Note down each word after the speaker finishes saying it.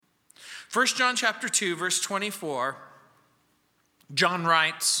1 John chapter 2, verse 24, John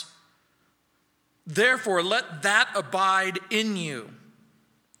writes, "Therefore let that abide in you,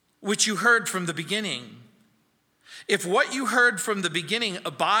 which you heard from the beginning. If what you heard from the beginning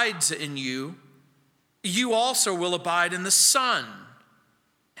abides in you, you also will abide in the Son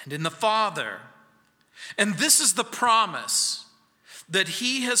and in the Father. And this is the promise that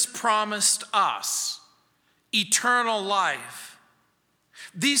he has promised us, eternal life.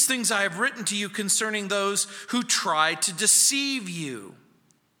 These things I have written to you concerning those who try to deceive you.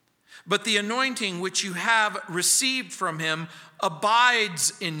 But the anointing which you have received from him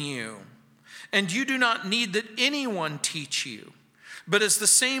abides in you, and you do not need that anyone teach you. But as the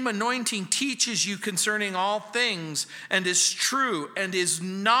same anointing teaches you concerning all things, and is true, and is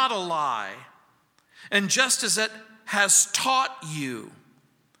not a lie, and just as it has taught you,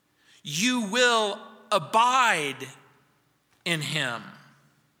 you will abide in him."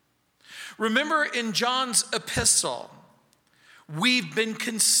 Remember, in John's epistle, we've been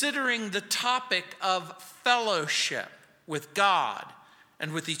considering the topic of fellowship with God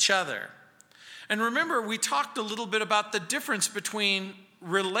and with each other. And remember, we talked a little bit about the difference between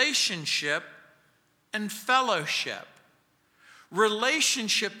relationship and fellowship.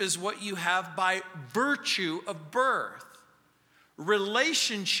 Relationship is what you have by virtue of birth.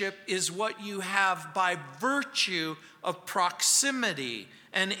 Relationship is what you have by virtue of proximity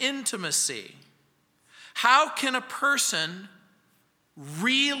and intimacy. How can a person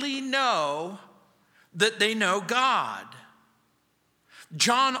really know that they know God?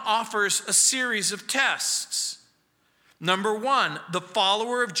 John offers a series of tests. Number one, the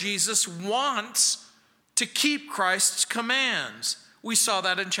follower of Jesus wants to keep Christ's commands. We saw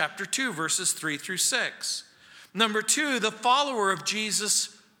that in chapter 2, verses 3 through 6. Number two, the follower of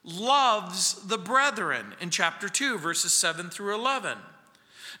Jesus loves the brethren in chapter 2, verses 7 through 11.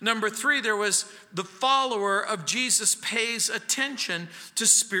 Number three, there was the follower of Jesus pays attention to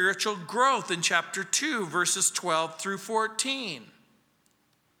spiritual growth in chapter 2, verses 12 through 14.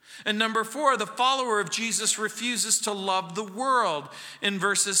 And number four, the follower of Jesus refuses to love the world in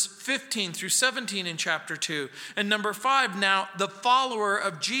verses 15 through 17 in chapter 2. And number five, now the follower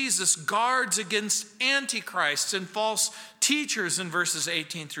of Jesus guards against antichrists and false teachers in verses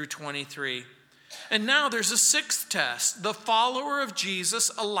 18 through 23. And now there's a sixth test. The follower of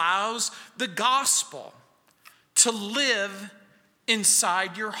Jesus allows the gospel to live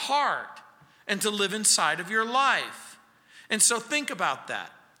inside your heart and to live inside of your life. And so think about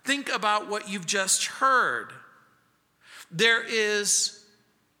that. Think about what you've just heard. There is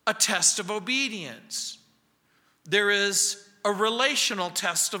a test of obedience. There is a relational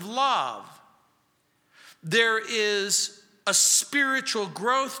test of love. There is a spiritual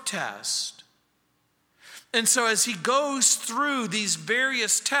growth test. And so as he goes through these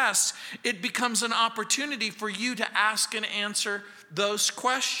various tests, it becomes an opportunity for you to ask and answer those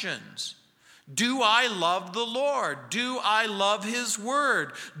questions. Do I love the Lord? Do I love his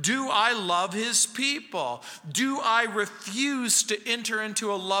word? Do I love his people? Do I refuse to enter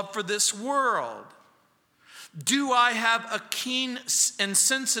into a love for this world? Do I have a keen and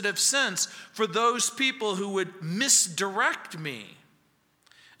sensitive sense for those people who would misdirect me?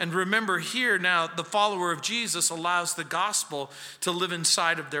 And remember here now, the follower of Jesus allows the gospel to live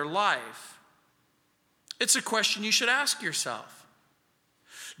inside of their life. It's a question you should ask yourself.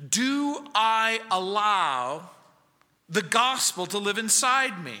 Do I allow the gospel to live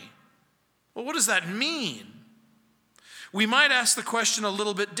inside me? Well, what does that mean? We might ask the question a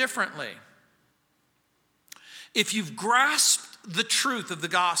little bit differently. If you've grasped the truth of the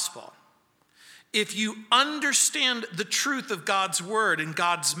gospel, if you understand the truth of God's word and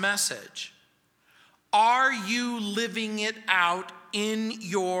God's message, are you living it out in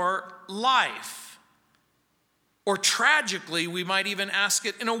your life? Or tragically, we might even ask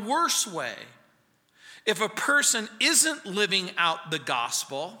it in a worse way. If a person isn't living out the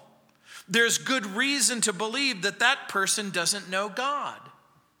gospel, there's good reason to believe that that person doesn't know God.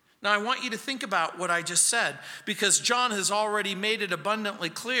 Now, I want you to think about what I just said, because John has already made it abundantly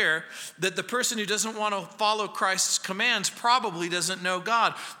clear that the person who doesn't want to follow Christ's commands probably doesn't know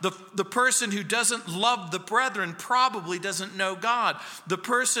God. The person who doesn't love the brethren probably doesn't know God. The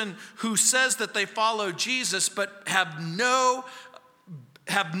person who says that they follow Jesus but have no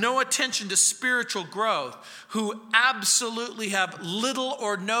attention to spiritual growth, who absolutely have little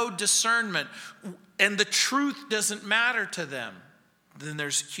or no discernment, and the truth doesn't matter to them, then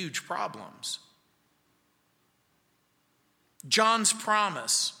there's huge problems. John's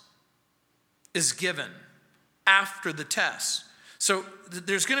promise is given after the test. So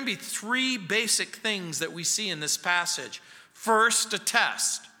there's going to be three basic things that we see in this passage. First, a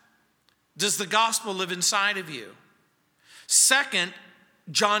test. Does the gospel live inside of you? Second,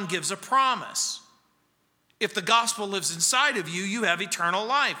 John gives a promise. If the gospel lives inside of you, you have eternal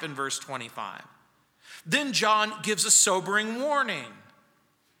life in verse 25. Then John gives a sobering warning.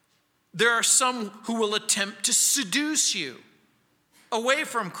 There are some who will attempt to seduce you away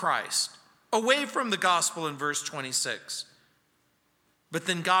from Christ, away from the gospel in verse 26. But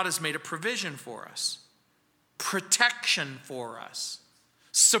then God has made a provision for us, protection for us,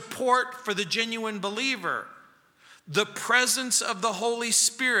 support for the genuine believer, the presence of the Holy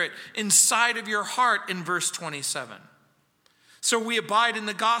Spirit inside of your heart in verse 27. So we abide in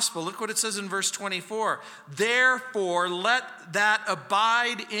the gospel. Look what it says in verse 24. Therefore, let that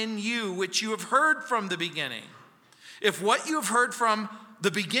abide in you which you have heard from the beginning. If what you have heard from the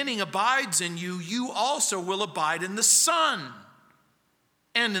beginning abides in you, you also will abide in the Son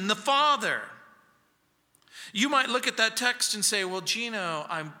and in the Father. You might look at that text and say, well, Gino,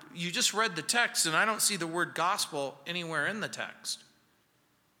 you just read the text and I don't see the word gospel anywhere in the text.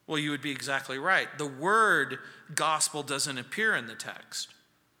 Well, you would be exactly right. The word gospel doesn't appear in the text.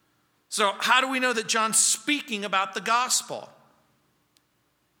 So how do we know that John's speaking about the gospel?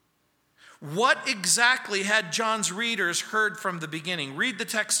 What exactly had John's readers heard from the beginning? Read the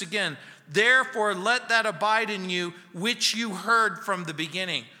text again. Therefore, let that abide in you which you heard from the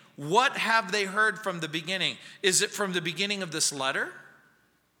beginning. What have they heard from the beginning? Is it from the beginning of this letter?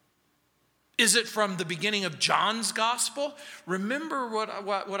 Is it from the beginning of John's gospel? Remember what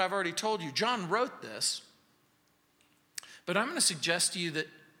I've already told you. John wrote this, but I'm going to suggest to you that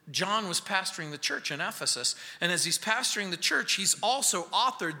John was pastoring the church in Ephesus, and as he's pastoring the church, he's also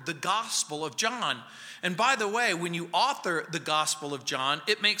authored the Gospel of John. And by the way, when you author the Gospel of John,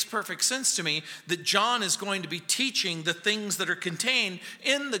 it makes perfect sense to me that John is going to be teaching the things that are contained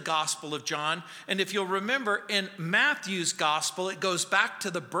in the Gospel of John. And if you'll remember, in Matthew's Gospel, it goes back to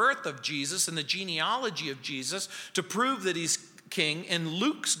the birth of Jesus and the genealogy of Jesus to prove that he's king. In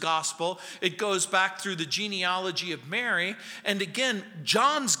Luke's gospel, it goes back through the genealogy of Mary. And again,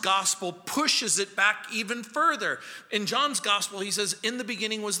 John's gospel pushes it back even further. In John's gospel, he says, in the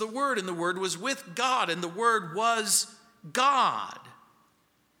beginning was the Word, and the Word was with God, and the Word was God.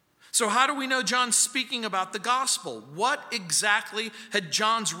 So how do we know John's speaking about the gospel? What exactly had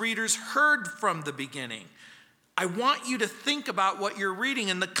John's readers heard from the beginning? I want you to think about what you're reading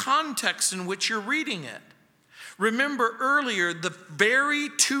and the context in which you're reading it. Remember earlier, the very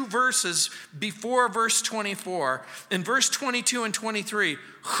two verses before verse 24, in verse 22 and 23,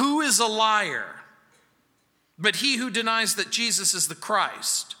 who is a liar? But he who denies that Jesus is the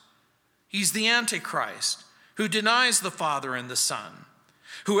Christ. He's the Antichrist, who denies the Father and the Son.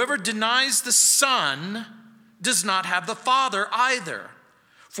 Whoever denies the Son does not have the Father either.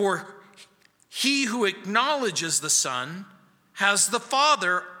 For he who acknowledges the Son has the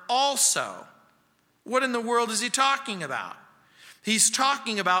Father also. What in the world is he talking about? He's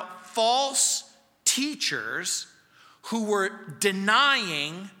talking about false teachers who were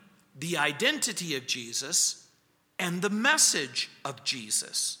denying the identity of Jesus and the message of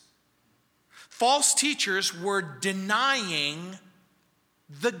Jesus. False teachers were denying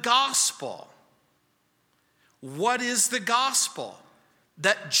the gospel. What is the gospel?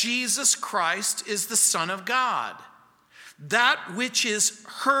 That Jesus Christ is the Son of God. That which is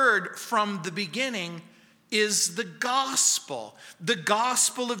heard from the beginning is the gospel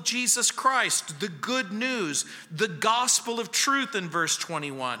of Jesus Christ, the good news, the gospel of truth in verse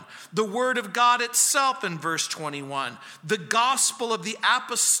 21, the word of God itself in verse 21, the gospel of the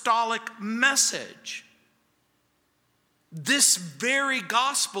apostolic message. This very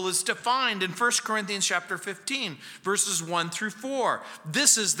gospel is defined in 1 Corinthians chapter 15, verses 1 through 4.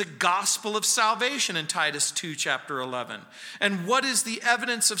 This is the gospel of salvation in Titus 2, chapter 11. And what is the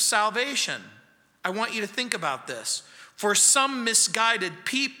evidence of salvation? I want you to think about this. For some misguided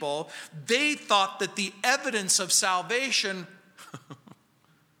people, they thought that the evidence of salvation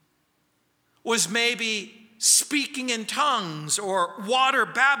was maybe speaking in tongues or water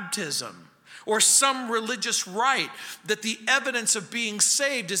baptism, or some religious rite, that the evidence of being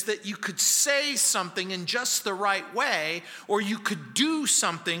saved is that you could say something in just the right way, or you could do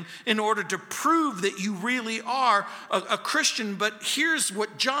something in order to prove that you really are a Christian. But here's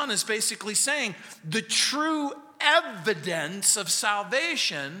what John is basically saying. The true evidence of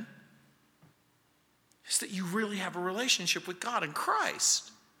salvation is that you really have a relationship with God in Christ.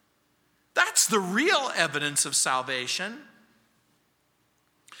 That's the real evidence of salvation.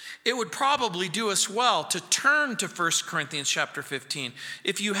 It would probably do us well to turn to 1 Corinthians chapter 15.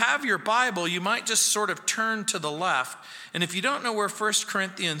 If you have your Bible, you might just sort of turn to the left. And if you don't know where 1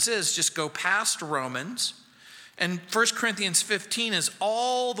 Corinthians is, just go past Romans And 1 Corinthians 15 is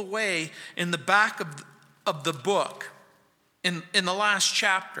all the way in the back of the book, in the last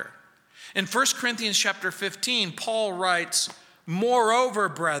chapter. In 1 Corinthians chapter 15, Paul writes, "Moreover,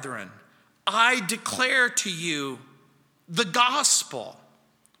 brethren, I declare to you the gospel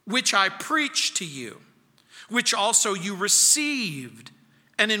which I preached to you, which also you received,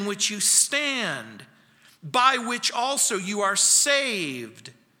 and in which you stand, by which also you are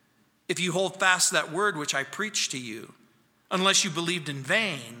saved, if you hold fast that word which I preached to you, unless you believed in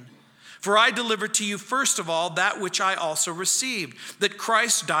vain. For I delivered to you first of all that which I also received, that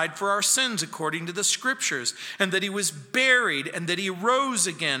Christ died for our sins according to the Scriptures, and that he was buried, and that he rose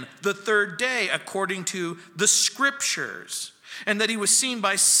again the third day according to the Scriptures, and that he was seen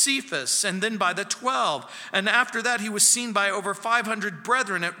by Cephas, and then by the 12. And after that he was seen by over 500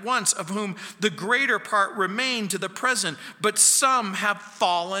 brethren at once, of whom the greater part remain to the present, but some have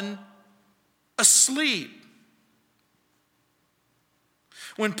fallen asleep."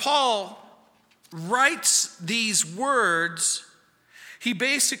 When Paul writes these words, he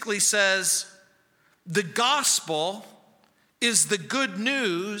basically says the gospel is the good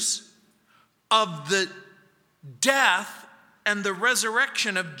news of the death and the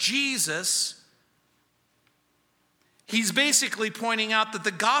resurrection of Jesus. He's basically pointing out that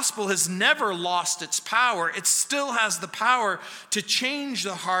the gospel has never lost its power. It still has the power to change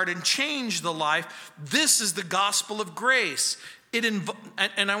the heart and change the life. This is the gospel of grace.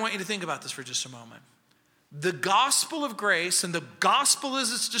 And I want you to think about this for just a moment. The gospel of grace, and the gospel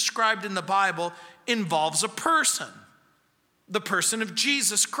as it's described in the Bible, involves a person, the person of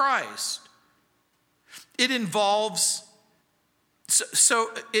Jesus Christ. It involves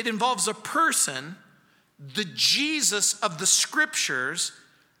a person, the Jesus of the Scriptures,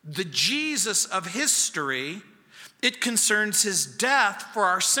 the Jesus of history. It concerns his death for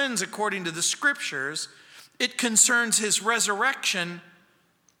our sins according to the Scriptures. It concerns his resurrection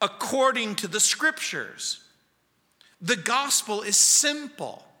according to the Scriptures. The gospel is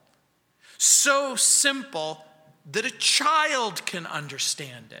simple, so simple that a child can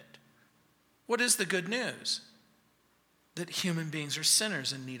understand it. What is the good news? That human beings are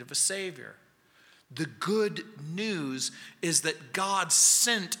sinners in need of a Savior. The good news is that God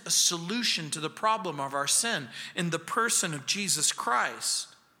sent a solution to the problem of our sin in the person of Jesus Christ.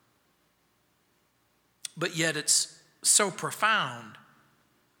 But yet it's so profound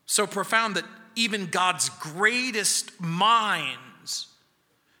that even God's greatest minds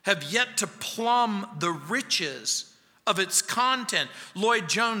have yet to plumb the riches of its content. Lloyd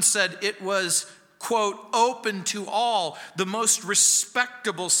Jones said it was, quote, "open to all. The most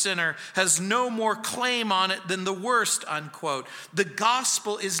respectable sinner has no more claim on it than the worst," unquote. The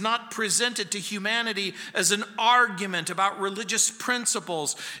gospel is not presented to humanity as an argument about religious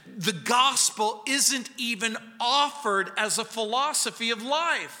principles. The gospel isn't even offered as a philosophy of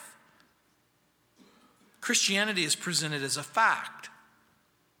life. Christianity is presented as a fact.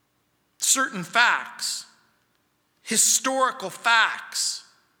 Certain facts, historical facts,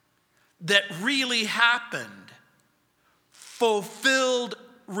 that really happened, fulfilled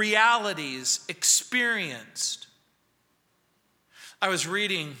realities experienced. I was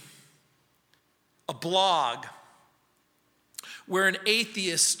reading a blog where an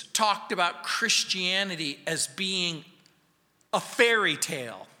atheist talked about Christianity as being a fairy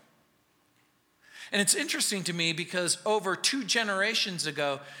tale. And it's interesting to me because over 2 generations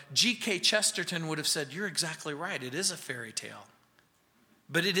ago, G.K. Chesterton would have said, "You're exactly right, it is a fairy tale."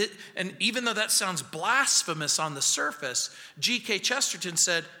 But and even though that sounds blasphemous on the surface, G.K. Chesterton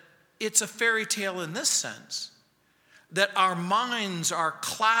said, it's a fairy tale in this sense, that our minds are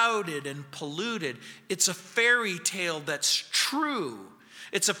clouded and polluted. It's a fairy tale that's true.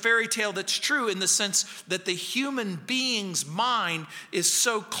 It's a fairy tale that's true in the sense that the human being's mind is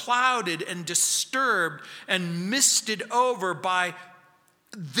so clouded and disturbed and misted over by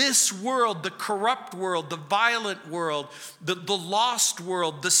this world, the corrupt world, the violent world, the lost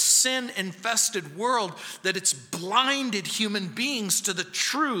world, the sin-infested world, that it's blinded human beings to the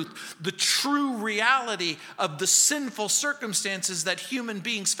truth, the true reality of the sinful circumstances that human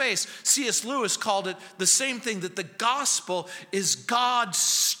beings face. C.S. Lewis called it the same thing, that the gospel is God's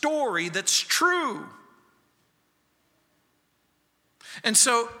story that's true. And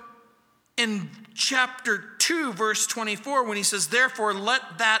so in chapter 2, verse 24, when he says, "Therefore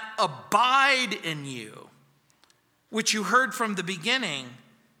let that abide in you, which you heard from the beginning,"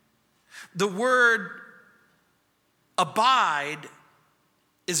 the word abide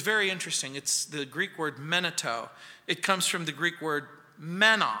is very interesting. It's the Greek word meneto. It comes from the Greek word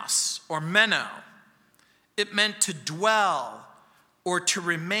menos or meno. It meant to dwell or to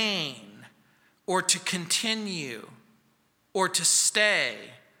remain or to continue or to stay.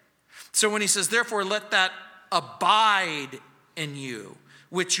 So when he says, therefore, let that abide in you,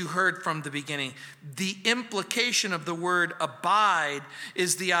 which you heard from the beginning, the implication of the word abide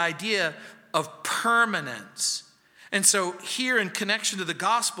is the idea of permanence. And so here, in connection to the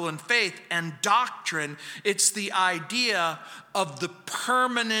gospel and faith and doctrine, it's the idea of the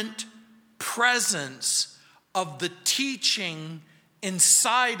permanent presence of the teaching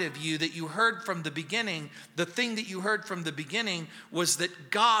inside of you that you heard from the beginning. The thing that you heard from the beginning was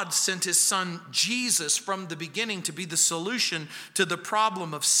that God sent his son Jesus from the beginning to be the solution to the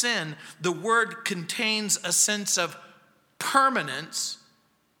problem of sin. The word contains a sense of permanence.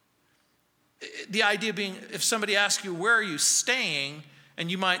 The idea being, if somebody asks you, where are you staying? And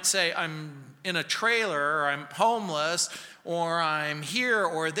you might say, I'm in a trailer, or I'm homeless, or I'm here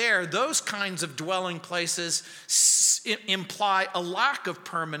or there. Those kinds of dwelling places imply a lack of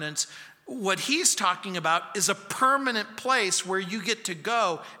permanence. What he's talking about is a permanent place where you get to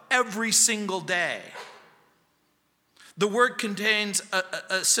go every single day. The word contains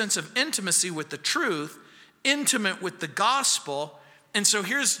a sense of intimacy with the truth, intimate with the gospel. And so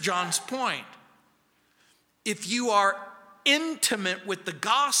here's John's point. If you are intimate with the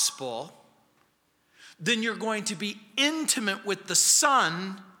gospel, then you're going to be intimate with the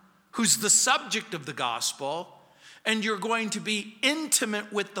Son, who's the subject of the gospel, and you're going to be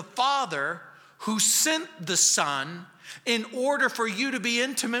intimate with the Father, who sent the Son, in order for you to be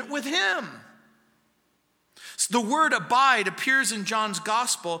intimate with him. So the word abide appears in John's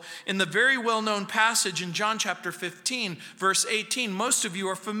gospel in the very well-known passage in John chapter 15, verse 18. Most of you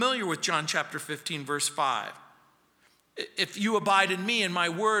are familiar with John chapter 15, verse 5. If you abide in me and my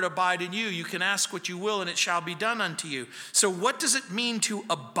word abide in you, you can ask what you will and it shall be done unto you. So what does it mean to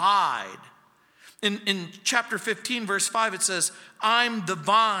abide? In chapter 15, verse 5, it says, I'm the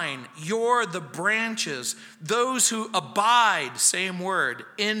vine, you're the branches. Those who abide, same word,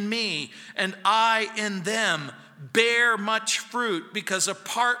 in me, and I in them, bear much fruit, because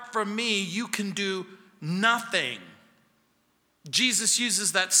apart from me, you can do nothing. Jesus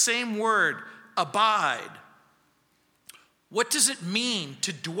uses that same word, abide. What does it mean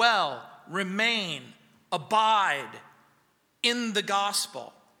to dwell, remain, abide in the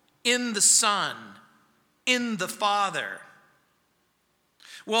gospel, in the Son, in the Father?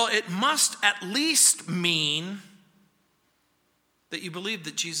 Well, it must at least mean that you believe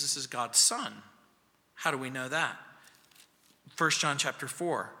that Jesus is God's Son. How do we know that? 1 John chapter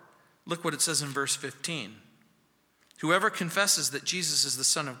 4. Look what it says in verse 15. Whoever confesses that Jesus is the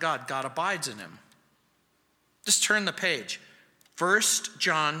Son of God, God abides in him. Just turn the page. 1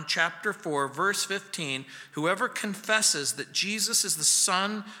 John chapter 4, verse 15. Whoever confesses that Jesus is the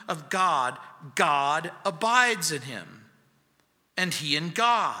Son of God, God abides in him, and he in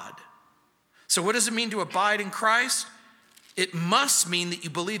God. So what does it mean to abide in Christ? It must mean that you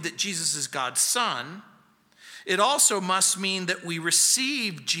believe that Jesus is God's Son. It also must mean that we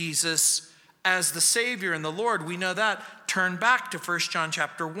receive Jesus as the Savior and the Lord. We know that. Turn back to 1 John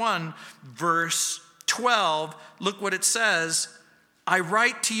chapter 1, verse 12. Look what it says. I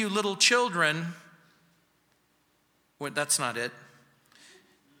write to you, little children. Wait, that's not it.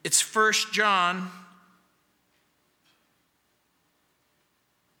 It's 1 John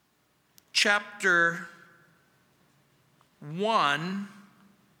chapter 1.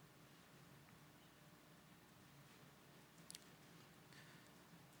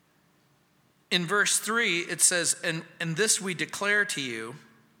 In verse 3, it says, and this we declare to you,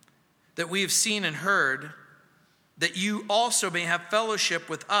 that we have seen and heard, that you also may have fellowship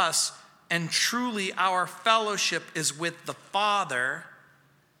with us, and truly our fellowship is with the Father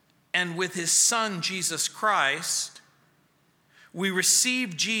and with his Son, Jesus Christ. We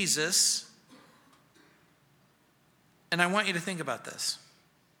receive Jesus, and I want you to think about this.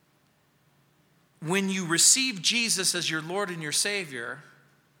 When you receive Jesus as your Lord and your Savior,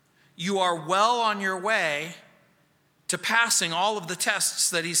 you are well on your way to passing all of the tests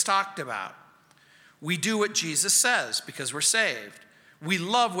that he's talked about. We do what Jesus says because we're saved. We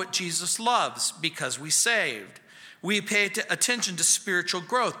love what Jesus loves because we're saved. We pay attention to spiritual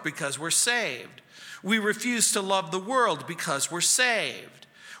growth because we're saved. We refuse to love the world because we're saved.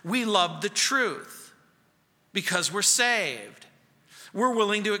 We love the truth because we're saved. We're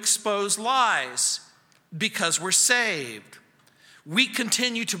willing to expose lies because we're saved. We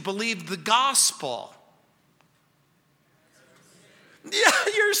continue to believe the gospel. Yeah,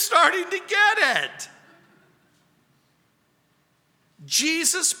 you're starting to get it.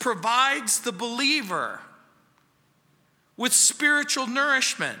 Jesus provides the believer with spiritual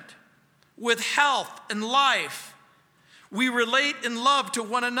nourishment, with health and life, We relate in love to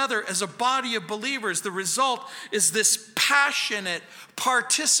one another as a body of believers. The result is this passionate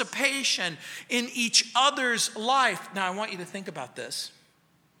participation in each other's life. Now, I want you to think about this.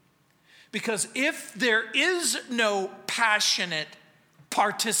 Because if there is no passionate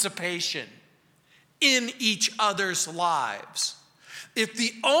participation in each other's lives, if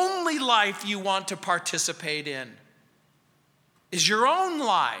the only life you want to participate in is your own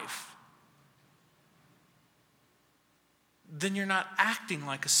life, then you're not acting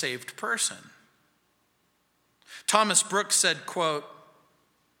like a saved person. Thomas Brooks said, quote,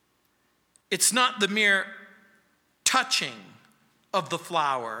 "It's not the mere touching of the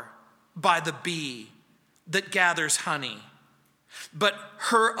flower by the bee that gathers honey, but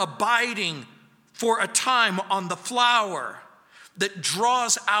her abiding for a time on the flower that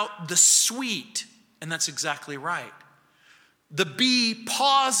draws out the sweet." And that's exactly right. The bee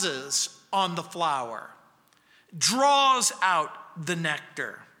pauses on the flower, draws out the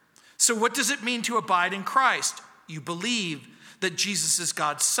nectar. So what does it mean to abide in Christ? You believe that Jesus is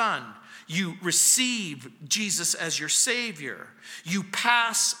God's Son. You receive Jesus as your Savior. You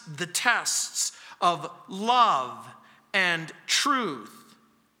pass the tests of love and truth.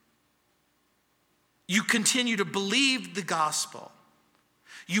 You continue to believe the gospel.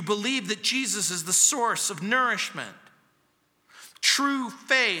 You believe that Jesus is the source of nourishment. True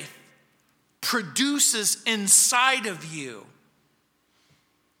faith produces inside of you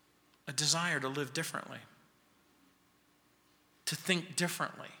a desire to live differently, to think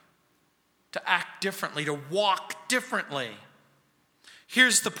differently, to act differently, to walk differently.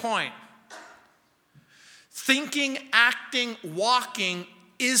 Here's the point. Thinking, acting, walking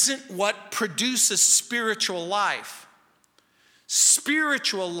isn't what produces spiritual life.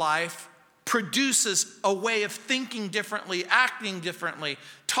 Spiritual life produces a way of thinking differently, acting differently,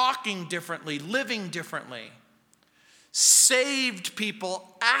 talking differently, living differently. Saved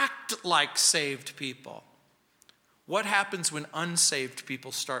people act like saved people. What happens when unsaved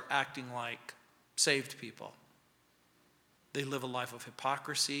people start acting like saved people? They live a life of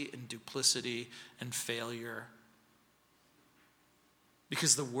hypocrisy and duplicity and failure.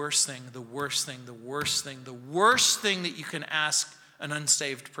 Because the worst thing that you can ask an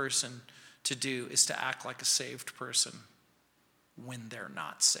unsaved person to do is to act like a saved person when they're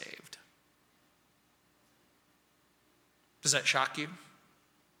not saved. Does that shock you?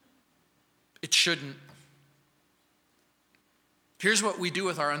 It shouldn't. Here's what we do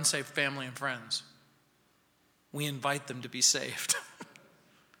with our unsaved family and friends. We invite them to be saved.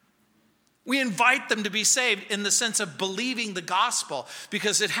 We invite them to be saved in the sense of believing the gospel,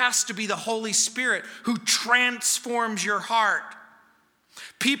 because it has to be the Holy Spirit who transforms your heart.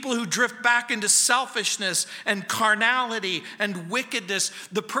 People who drift back into selfishness and carnality and wickedness,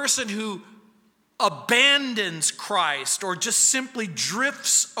 the person who abandons Christ or just simply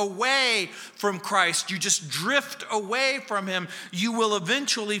drifts away from Christ, you just drift away from him, you will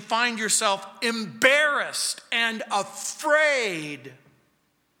eventually find yourself embarrassed and afraid.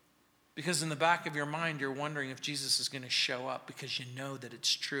 Because in the back of your mind, you're wondering if Jesus is going to show up, because you know that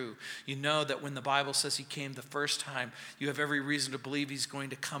it's true. You know that when the Bible says he came the first time, you have every reason to believe he's going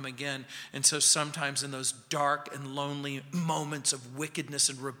to come again. And so sometimes in those dark and lonely moments of wickedness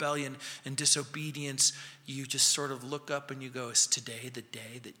and rebellion and disobedience, you just sort of look up and you go, is today the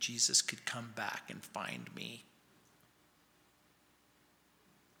day that Jesus could come back and find me?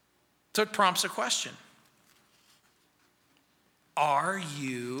 So it prompts a question. Are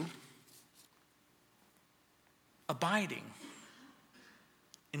you abiding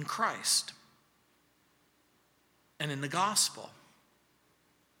in Christ and in the gospel?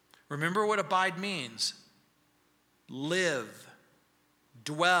 Remember what abide means. Live,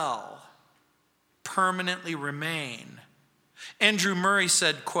 dwell, permanently remain. Andrew Murray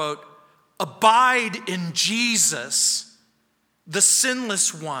said, quote, "Abide in Jesus, the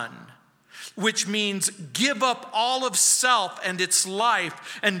sinless one," which means give up all of self and its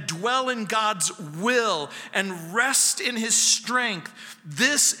life and dwell in God's will and rest in his strength.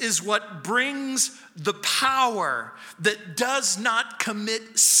 This is what brings the power that does not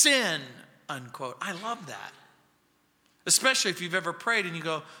commit sin, unquote. I love that. Especially if you've ever prayed and you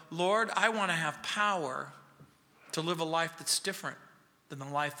go, Lord, I want to have power to live a life that's different than the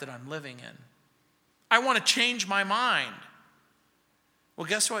life that I'm living in. I want to change my mind. Well,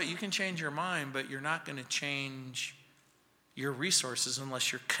 guess what? You can change your mind, but you're not going to change your resources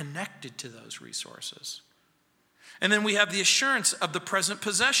unless you're connected to those resources. And then we have the assurance of the present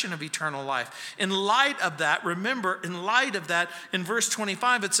possession of eternal life. In light of that, remember, in verse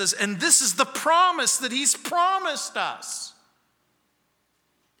 25, it says, and this is the promise that he's promised us.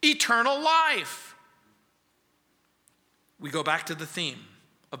 Eternal life. we go back to the theme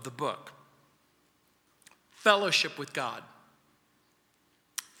of the book. Fellowship with God.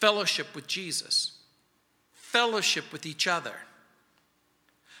 Fellowship with Jesus. Fellowship with each other.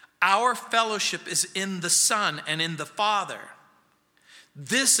 Our fellowship is in the Son and in the Father.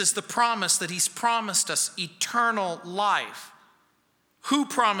 This is the promise that he's promised us, eternal life. Who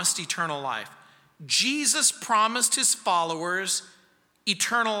promised eternal life? Jesus promised his followers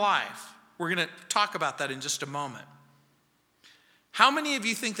eternal life. We're going to talk about that in just a moment. How many of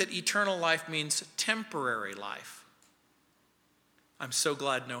you think that eternal life means temporary life? I'm so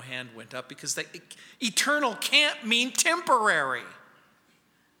glad no hand went up, because eternal can't mean temporary.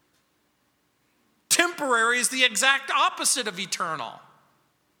 Temporary is the exact opposite of eternal.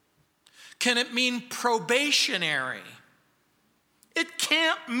 Can it mean probationary? It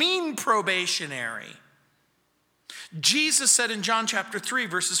can't mean probationary. Jesus said in John chapter 3,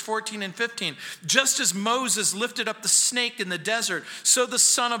 verses 14 and 15, just as Moses lifted up the snake in the desert, so the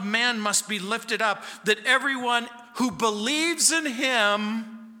Son of Man must be lifted up, that everyone who believes in him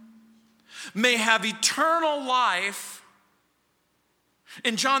may have eternal life.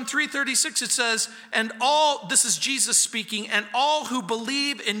 In John 3:36 it says, this is Jesus speaking, and all who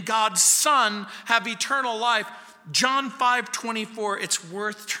believe in God's Son have eternal life. John 5:24, it's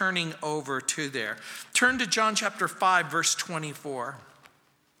worth turning over to there. Turn to John chapter 5, verse 24.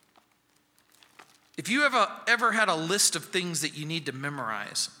 If you ever had a list of things that you need to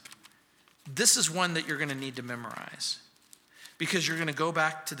memorize, this is one that you're going to need to memorize, because you're going to go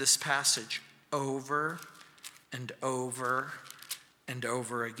back to this passage over and over and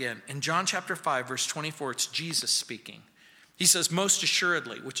over again. In John chapter 5, verse 24, it's Jesus speaking. He says, most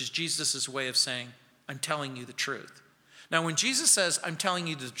assuredly, which is Jesus' way of saying, I'm telling you the truth. Now, when Jesus says, I'm telling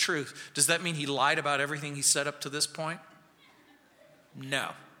you the truth, does that mean he lied about everything he said up to this point? No.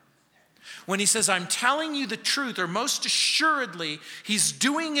 When he says, I'm telling you the truth, or most assuredly, he's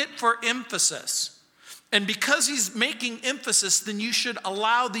doing it for emphasis. And because he's making emphasis, then you should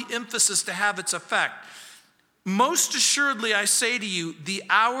allow the emphasis to have its effect. Most assuredly, I say to you,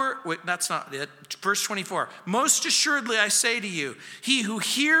 that's not it. Verse 24. Most assuredly, I say to you, he who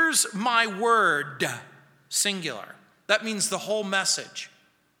hears my word, singular, that means the whole message,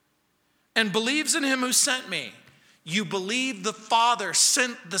 and believes in him who sent me, you believe the Father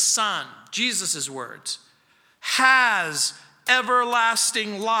sent the Son, Jesus' words, has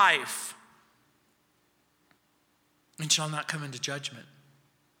everlasting life, and shall not come into judgment,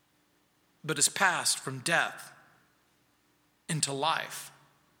 but is passed from death into life.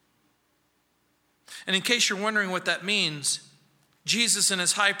 And in case you're wondering what that means, Jesus in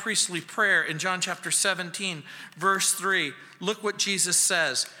his high priestly prayer in John chapter 17, verse 3, look what Jesus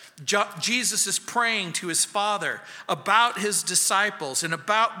says. Jesus is praying to his Father about his disciples and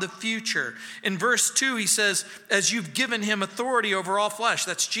about the future. In verse 2, he says, as you've given him authority over all flesh,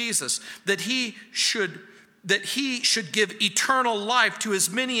 that's Jesus, that he should give eternal life to as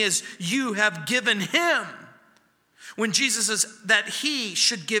many as you have given him. When Jesus says that he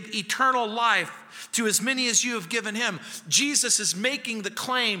should give eternal life to as many as you have given him, Jesus is making the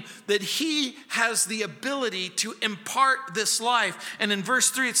claim that he has the ability to impart this life. And in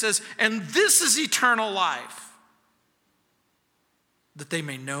verse 3 it says, and this is eternal life, that they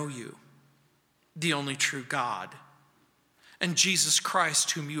may know you, the only true God, and Jesus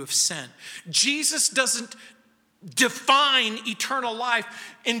Christ whom you have sent. Jesus doesn't define eternal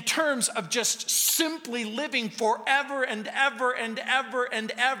life in terms of just simply living forever and ever and ever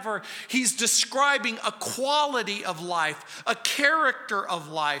and ever. He's describing a quality of life, a character of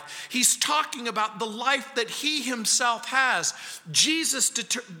life. He's talking about the life that he himself has. Jesus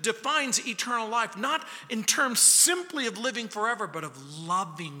defines eternal life not in terms simply of living forever, but of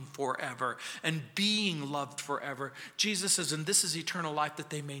loving forever and being loved forever. Jesus says, and this is eternal life,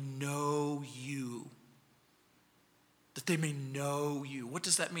 that they may know you. That they may know you. What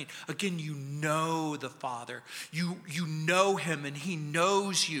does that mean? Again, you know the Father. You know him and he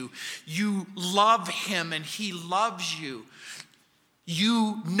knows you. You love him and he loves you.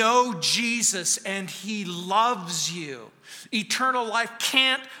 You know Jesus and he loves you. Eternal life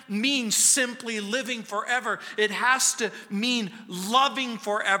can't mean simply living forever. It has to mean loving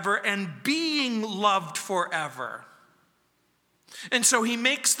forever and being loved forever. And so he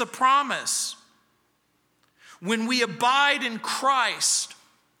makes the promise. When we abide in Christ,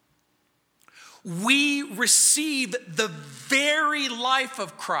 we receive the very life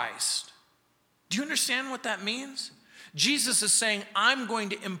of Christ. Do you understand what that means? Jesus is saying, I'm going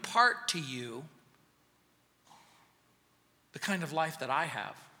to impart to you the kind of life that I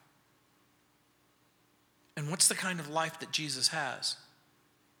have. And what's the kind of life that Jesus has?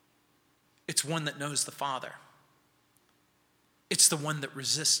 It's one that knows the Father. It's the one that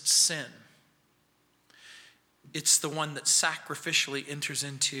resists sin. It's the one that sacrificially enters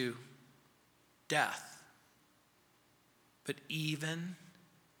into death. But even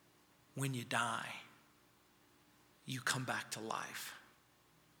when you die, you come back to life.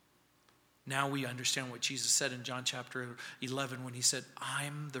 Now we understand what Jesus said in John chapter 11 when he said,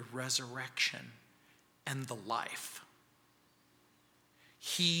 I'm the resurrection and the life.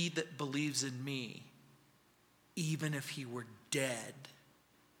 He that believes in me, even if he were dead,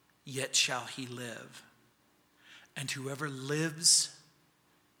 yet shall he live. And whoever lives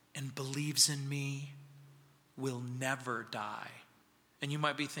and believes in me will never die. And you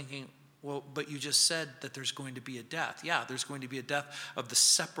might be thinking, well, but you just said that there's going to be a death. Yeah, there's going to be a death of the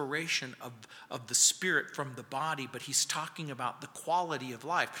separation of the spirit from the body, but he's talking about the quality of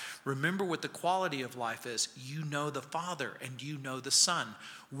life. Remember what the quality of life is. You know the Father and you know the Son.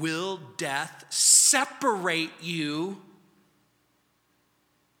 Will death separate you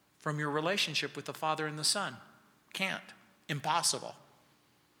from your relationship with the Father and the Son? Can't. Impossible.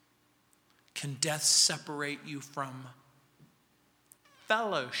 Can death separate you from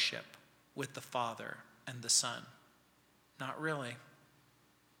fellowship with the Father and the Son? Not really.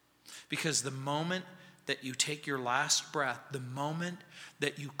 Because the moment that you take your last breath, the moment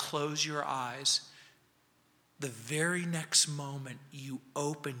that you close your eyes, the very next moment you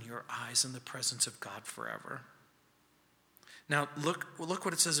open your eyes in the presence of God forever. Now look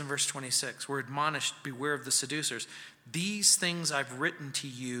what it says in verse 26. We're admonished, beware of the seducers. These things I've written to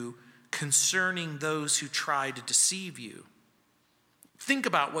you concerning those who try to deceive you. Think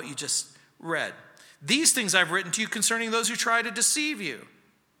about what you just read. These things I've written to you concerning those who try to deceive you.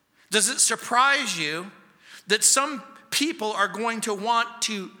 Does it surprise you that some people are going to want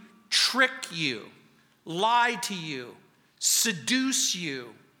to trick you, lie to you, seduce you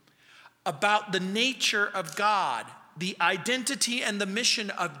about the nature of God, the identity and the mission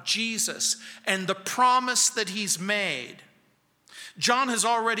of Jesus, and the promise that he's made? John has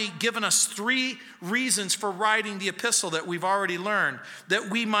already given us 3 reasons for writing the epistle that we've already learned. That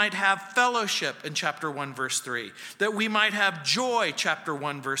we might have fellowship in chapter 1, verse 3. That we might have joy, chapter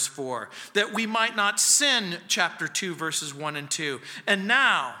 1, verse 4. That we might not sin, chapter 2, verses 1 and 2. And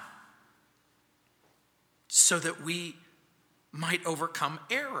now, so that we might overcome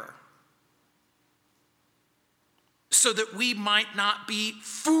error. So that we might not be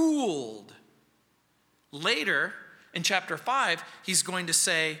fooled. Later, in chapter 5, he's going to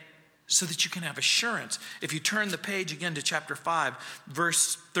say, so that you can have assurance. If you turn the page again to chapter 5,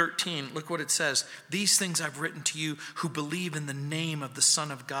 verse 13, look what it says. These things I've written to you who believe in the name of the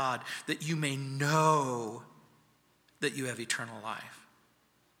Son of God, that you may know that you have eternal life.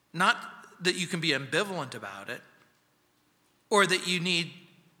 Not that you can be ambivalent about it, or that you need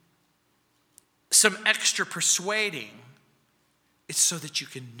some extra persuading. It's so that you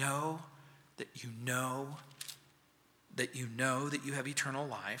can know that you know that you know that you have eternal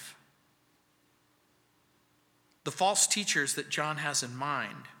life. The false teachers that John has in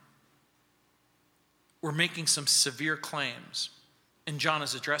mind were making some severe claims, and John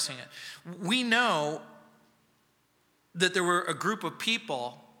is addressing it. We know that there were a group of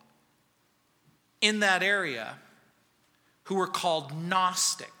people in that area who were called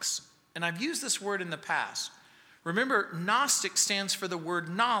Gnostics. And I've used this word in the past. Remember, Gnostic stands for the word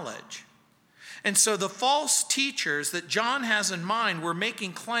knowledge. And so the false teachers that John has in mind were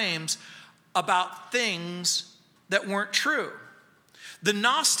making claims about things that weren't true. The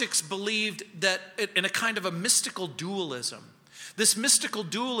Gnostics believed that in a kind of a mystical dualism. This mystical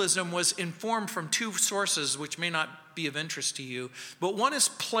dualism was informed from 2 sources, which may not be of interest to you, but one is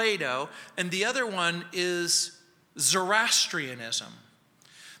Plato and the other one is Zoroastrianism.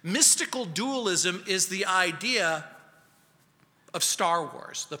 Mystical dualism is the idea of Star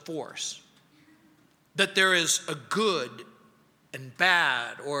Wars, the Force. That there is a good and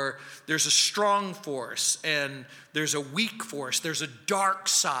bad, or there's a strong force and there's a weak force, there's a dark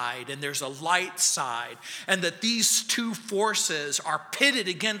side and there's a light side, and that these 2 forces are pitted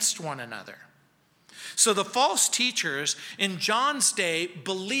against one another. So the false teachers in John's day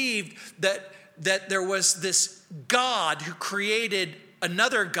believed that there was this God who created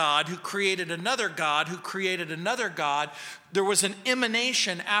another God, who created another God, who created another God. There was an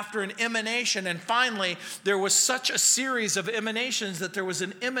emanation after an emanation, and finally there was such a series of emanations that there was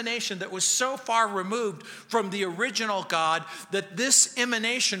an emanation that was so far removed from the original God that this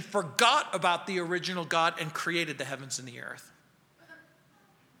emanation forgot about the original God and created the heavens and the earth.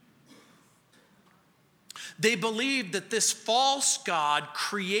 They believed that this false god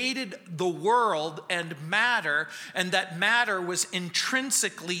created the world and that matter was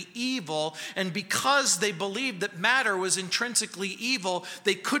intrinsically evil. And because they believed that matter was intrinsically evil,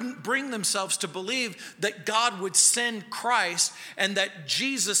 they couldn't bring themselves to believe that God would send Christ and that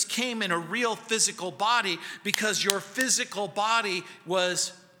Jesus came in a real physical body, because your physical body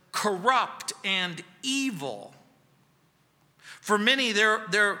was corrupt and evil. For many, there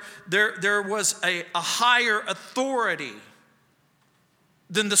was a higher authority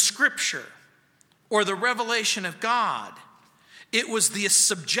than the Scripture or the revelation of God. It was the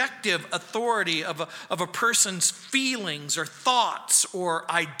subjective authority of a person's feelings or thoughts or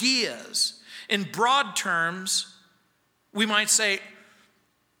ideas. In broad terms, we might say,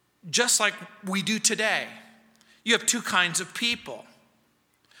 just like we do today, you have two kinds of people.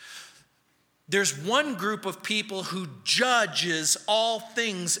 There's one group of people who judges all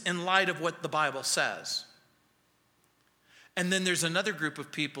things in light of what the Bible says. And then there's another group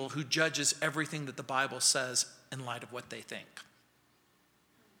of people who judges everything that the Bible says in light of what they think.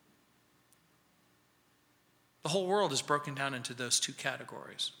 The whole world is broken down into those two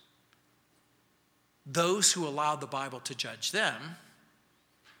categories. Those who allow the Bible to judge them,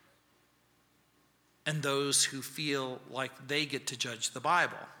 and those who feel like they get to judge the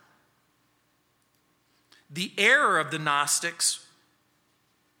Bible. The error of the Gnostics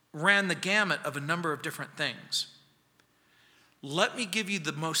ran the gamut of a number of different things. Let me give you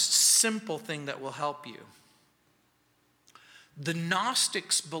the most simple thing that will help you. The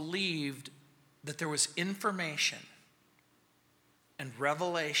Gnostics believed that there was information and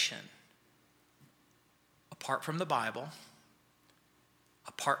revelation apart from the Bible,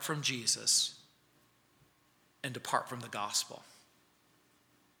 apart from Jesus, and apart from the gospel.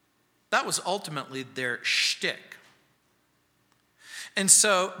 That was ultimately their shtick. And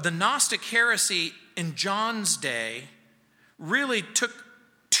so the Gnostic heresy in John's day really took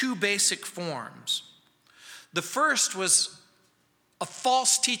two basic forms. The first was a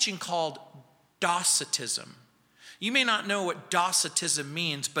false teaching called Docetism. You may not know what Docetism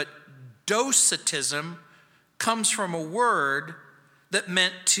means, but Docetism comes from a word that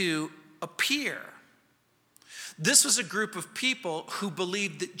meant to appear. This was a group of people who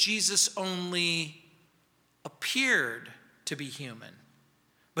believed that Jesus only appeared to be human,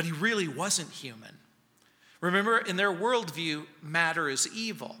 but he really wasn't human. Remember, in their worldview, matter is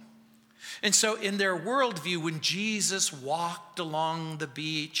evil. And so in their worldview, when Jesus walked along the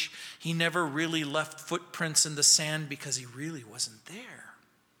beach, he never really left footprints in the sand because he really wasn't there.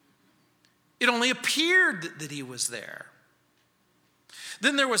 It only appeared that he was there.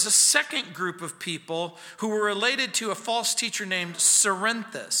 Then there was a second group of people who were related to a false teacher named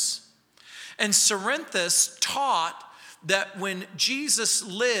Cerinthus. And Cerinthus taught that when Jesus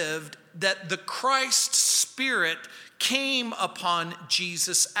lived, that the Christ Spirit came upon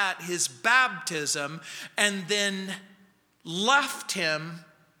Jesus at his baptism and then left him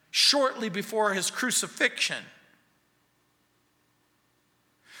shortly before his crucifixion.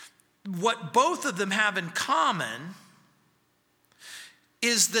 What both of them have in common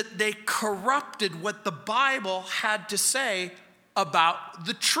is that they corrupted what the Bible had to say about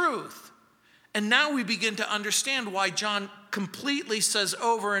the truth. And now we begin to understand why John completely says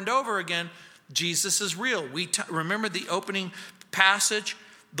over and over again, Jesus is real. Remember the opening passage?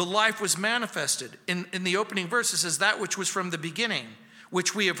 The life was manifested. In the opening verse, it says, that which was from the beginning,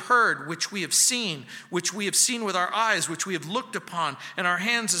 which we have heard, which we have seen with our eyes, which we have looked upon, and our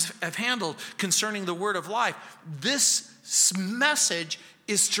hands have handled concerning the word of life. This message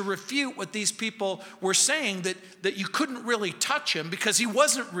is to refute what these people were saying, that you couldn't really touch him because he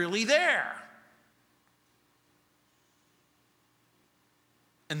wasn't really there.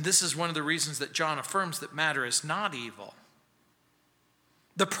 And this is one of the reasons that John affirms that matter is not evil.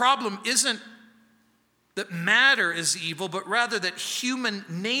 The problem isn't that matter is evil, but rather that human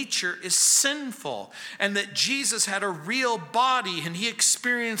nature is sinful, and that Jesus had a real body and he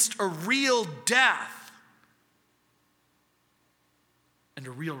experienced a real death and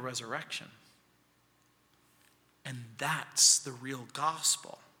a real resurrection. And that's the real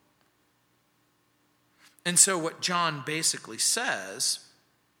gospel. And so what John basically says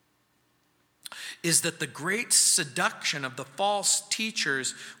is that the great seduction of the false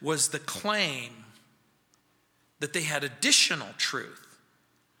teachers was the claim that they had additional truth,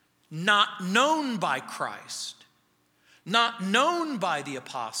 not known by Christ, not known by the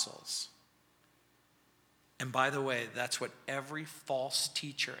apostles. And by the way, that's what every false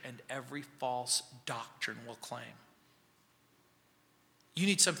teacher and every false doctrine will claim. You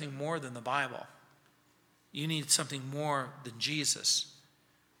need something more than the Bible. You need something more than Jesus.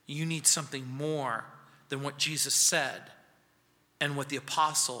 You need something more than what Jesus said and what the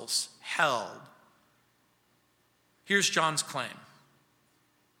apostles held. Here's John's claim.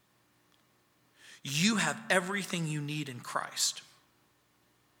 You have everything you need in Christ.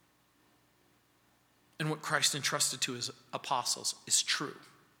 And what Christ entrusted to his apostles is true.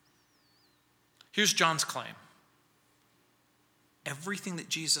 Here's John's claim. Everything that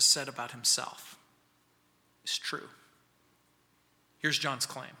Jesus said about himself is true. Here's John's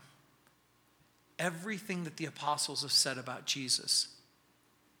claim. Everything that the apostles have said about Jesus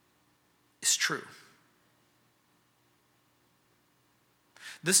is true.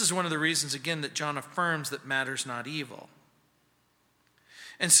 This is one of the reasons, again, that John affirms that matter's not evil.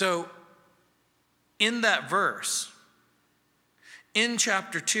 And so, in that verse, in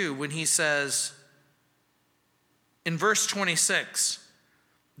chapter 2, when he says, in verse 26,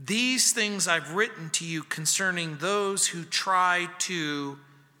 these things I've written to you concerning those who try to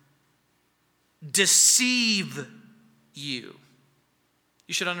deceive you.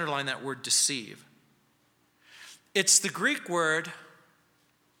 You should underline that word deceive. It's the Greek word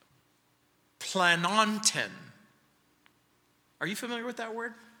planonten. Are you familiar with that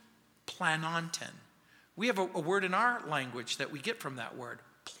word? Planonten. We have a word in our language that we get from that word,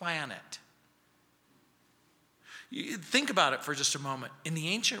 planet. Think about it for just a moment. In the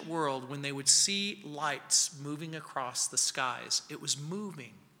ancient world, when they would see lights moving across the skies, it was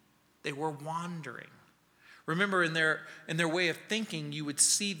moving. They were wandering. Remember, in their way of thinking, you would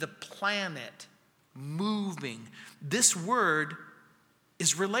see the planet moving. This word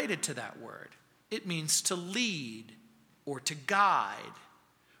is related to that word. It means to lead or to guide.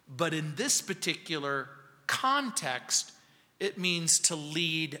 But in this particular context, it means to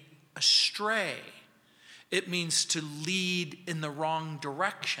lead astray. It means to lead in the wrong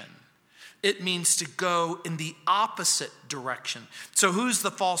direction. It means to go in the opposite direction. So who's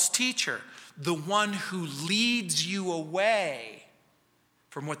the false teacher? The one who leads you away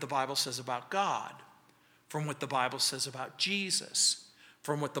from what the Bible says about God, from what the Bible says about Jesus,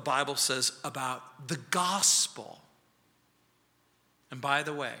 from what the Bible says about the gospel. And by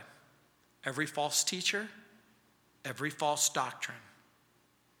the way, every false teacher, every false doctrine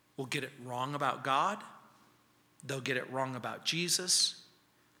will get it wrong about God. They'll get it wrong about Jesus.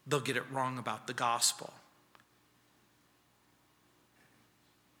 They'll get it wrong about the gospel.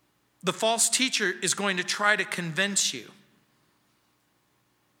 The false teacher is going to try to convince you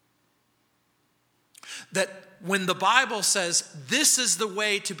that when the Bible says this is the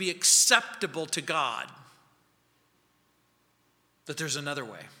way to be acceptable to God, that there's another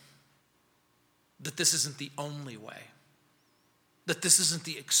way. That this isn't the only way. That this isn't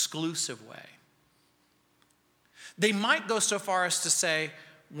the exclusive way. They might go so far as to say,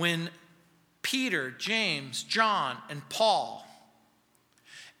 when Peter, James, John, and Paul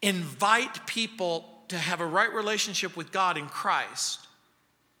invite people to have a right relationship with God in Christ,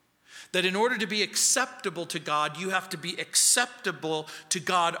 that in order to be acceptable to God, you have to be acceptable to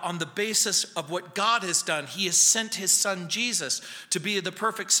God on the basis of what God has done. He has sent his son Jesus to be the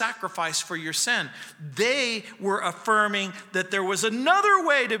perfect sacrifice for your sin. They were affirming that there was another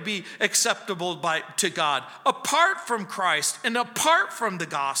way to be acceptable to God, apart from Christ and apart from the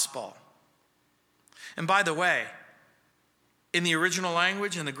gospel. And by the way, in the original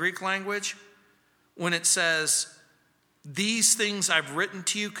language, in the Greek language, when it says, these things I've written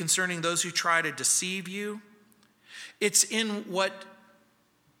to you concerning those who try to deceive you, it's in what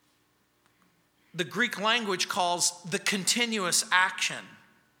the Greek language calls the continuous action.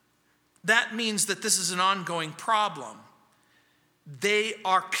 That means that this is an ongoing problem. They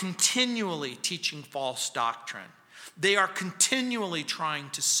are continually teaching false doctrine. They are continually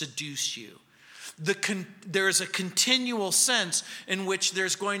trying to seduce you. There is a continual sense in which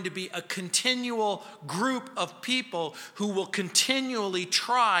there's going to be a continual group of people who will continually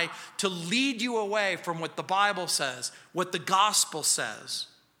try to lead you away from what the Bible says, what the gospel says.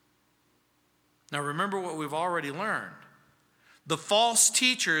 Now remember what we've already learned. The false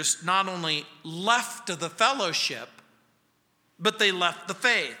teachers not only left the fellowship, but they left the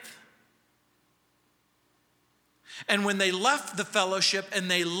faith. And when they left the fellowship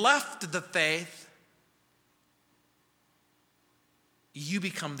and they left the faith, you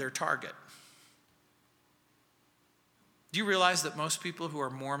become their target. Do you realize that most people who are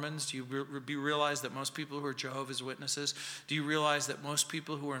Mormons, do you realize that most people who are Jehovah's Witnesses, do you realize that most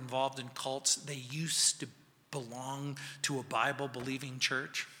people who are involved in cults, they used to belong to a Bible-believing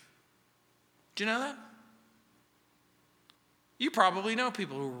church? Do you know that? You probably know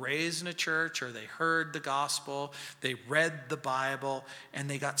people who were raised in a church, or they heard the gospel, they read the Bible, and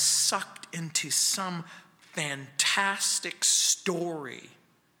they got sucked into some fantastic story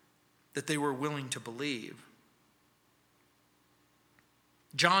that they were willing to believe.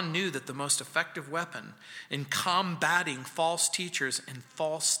 John knew that the most effective weapon in combating false teachers and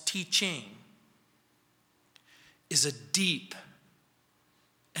false teaching is a deep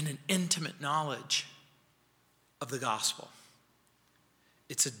and an intimate knowledge of the gospel.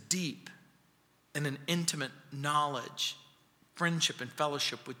 It's a deep and an intimate knowledge, friendship and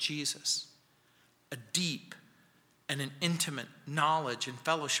fellowship with Jesus. A deep and an intimate knowledge and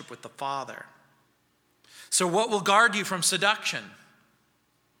fellowship with the Father. So what will guard you from seduction?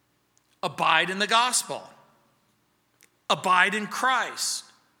 Abide in the gospel. Abide in Christ.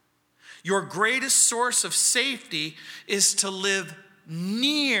 Your greatest source of safety is to live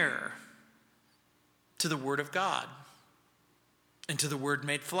near to the Word of God and to the Word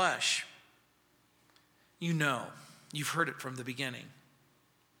made flesh. You know, you've heard it from the beginning.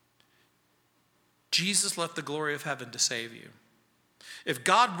 Jesus left the glory of heaven to save you. If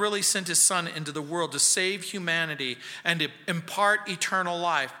God really sent his Son into the world to save humanity and to impart eternal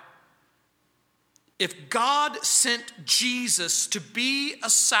life, if God sent Jesus to be a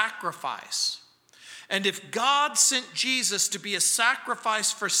sacrifice, and if God sent Jesus to be a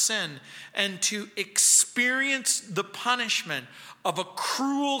sacrifice for sin and to experience the punishment of a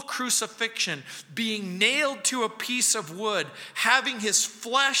cruel crucifixion, being nailed to a piece of wood, having his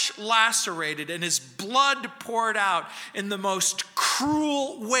flesh lacerated and his blood poured out in the most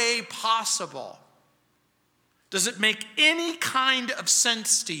cruel way possible, does it make any kind of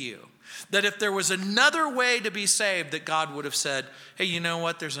sense to you that if there was another way to be saved, that God would have said, hey, you know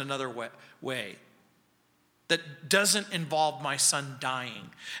what? There's another way that doesn't involve my Son dying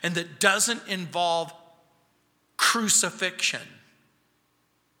and that doesn't involve crucifixion.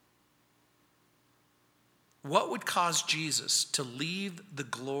 What would cause Jesus to leave the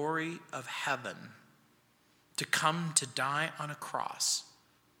glory of heaven to come to die on a cross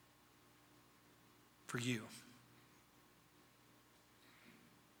for you?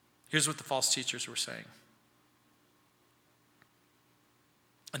 Here's what the false teachers were saying.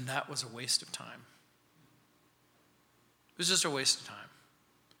 And that was a waste of time. It was just a waste of time.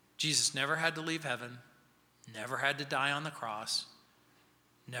 Jesus never had to leave heaven, never had to die on the cross,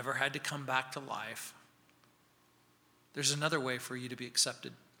 never had to come back to life. There's another way for you to be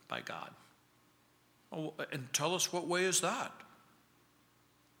accepted by God. Oh, and tell us, what way is that?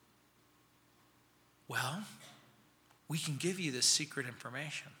 Well, we can give you this secret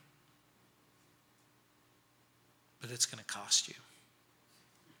information, but it's going to cost you.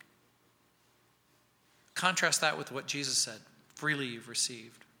 Contrast that with what Jesus said. Freely you've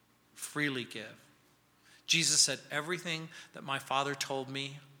received. Freely give. Jesus said, everything that my Father told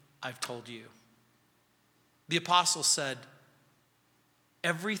me, I've told you. The apostles said,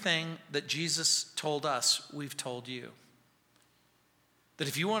 everything that Jesus told us, we've told you. That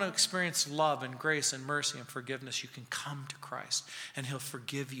if you want to experience love and grace and mercy and forgiveness, you can come to Christ and he'll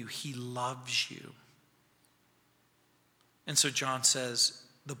forgive you. He loves you. And so John says,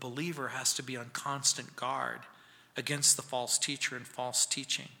 the believer has to be on constant guard against the false teacher and false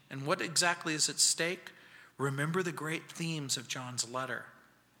teaching. And what exactly is at stake? Remember the great themes of John's letter.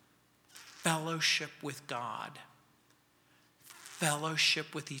 Fellowship with God.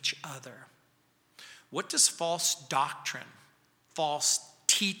 Fellowship with each other. What does false doctrine, false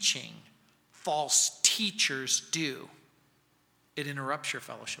teaching, false teachers do? It interrupts your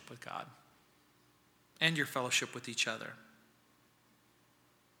fellowship with God and your fellowship with each other.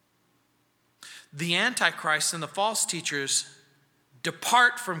 The Antichrist and the false teachers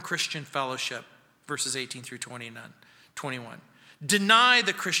depart from Christian fellowship, verses 18 through 21. Deny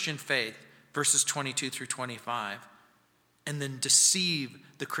the Christian faith, verses 22 through 25. And then deceive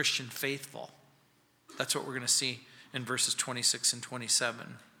the Christian faithful. That's what we're going to see in verses 26 and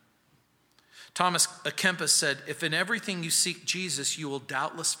 27. Thomas à Kempis said, if in everything you seek Jesus, you will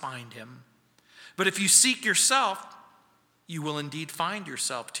doubtless find him. But if you seek yourself, you will indeed find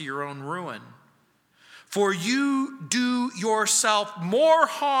yourself to your own ruin. For you do yourself more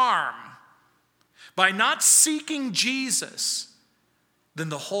harm by not seeking Jesus than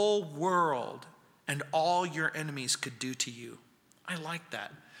the whole world and all your enemies could do to you. I like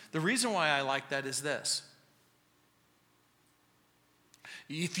that. The reason why I like that is this.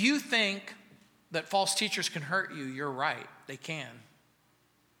 If you think that false teachers can hurt you, you're right. They can.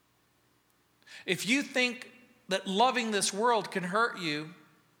 If you think that loving this world can hurt you,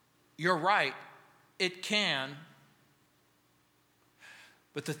 you're right. It can.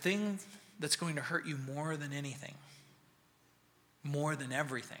 But the thing that's going to hurt you more than anything, more than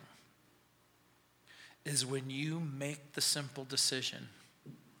everything, is when you make the simple decision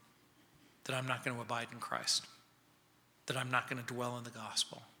that I'm not going to abide in Christ, that I'm not going to dwell in the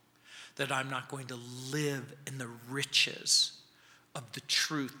gospel, that I'm not going to live in the riches of the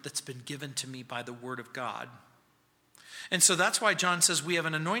truth that's been given to me by the Word of God. And so that's why John says we have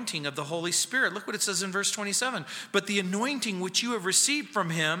an anointing of the Holy Spirit. Look what it says in verse 27. But the anointing which you have received from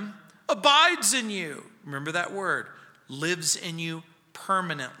him abides in you. Remember that word. Lives in you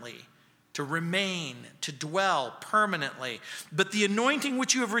permanently. To remain, to dwell permanently. But the anointing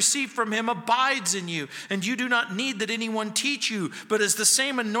which you have received from him abides in you. And you do not need that anyone teach you. But as the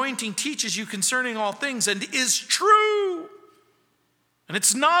same anointing teaches you concerning all things and is true. And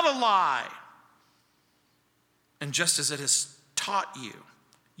it's not a lie. And just as it has taught you,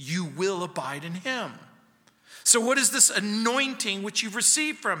 you will abide in him. So what is this anointing which you've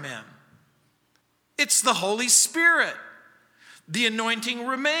received from him? It's the Holy Spirit. The anointing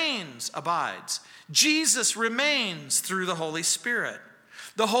remains, abides. Jesus remains through the Holy Spirit.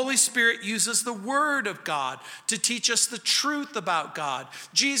 The Holy Spirit uses the Word of God to teach us the truth about God.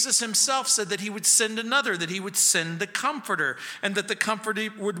 Jesus himself said that he would send another, that he would send the Comforter, and that the Comforter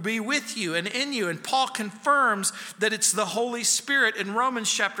would be with you and in you. And Paul confirms that it's the Holy Spirit in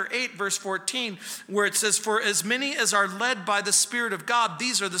Romans chapter 8, verse 14, where it says, for as many as are led by the Spirit of God,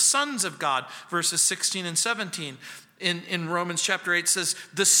 these are the sons of God, verses 16 and 17. In Romans chapter 8 says,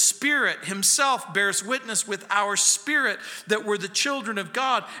 the Spirit himself bears witness with our spirit that we're the children of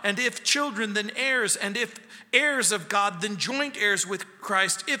God. And if children, then heirs. And if heirs of God, then joint heirs with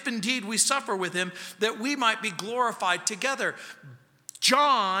Christ, if indeed we suffer with him, that we might be glorified together.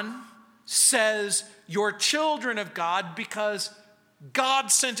 John says, you're children of God because God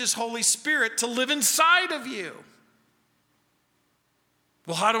sent his Holy Spirit to live inside of you.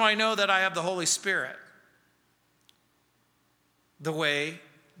 Well, how do I know that I have the Holy Spirit? The way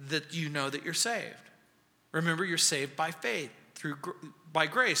that you know that you're saved. Remember, you're saved by faith, by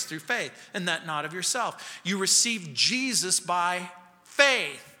grace, through faith, and that not of yourself. You receive Jesus by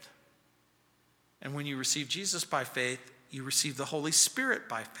faith. And when you receive Jesus by faith, you receive the Holy Spirit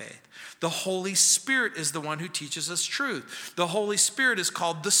by faith. The Holy Spirit is the one who teaches us truth. The Holy Spirit is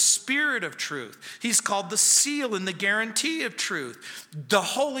called the Spirit of truth. He's called the seal and the guarantee of truth. The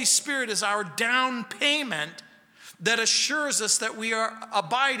Holy Spirit is our down payment that assures us that we are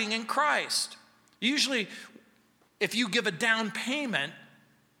abiding in Christ. Usually, if you give a down payment,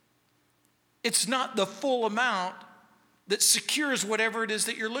 it's not the full amount that secures whatever it is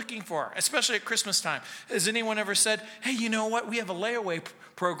that you're looking for, especially at Christmas time. Has anyone ever said, hey, you know what? We have a layaway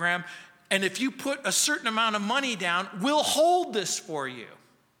program, and if you put a certain amount of money down, we'll hold this for you.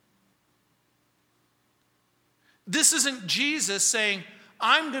 This isn't Jesus saying,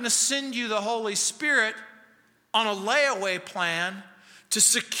 I'm going to send you the Holy Spirit on a layaway plan to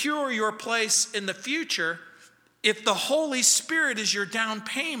secure your place in the future. If the Holy Spirit is your down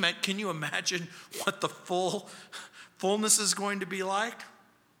payment, can you imagine what the fullness is going to be like?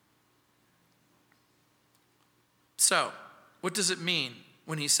 So, what does it mean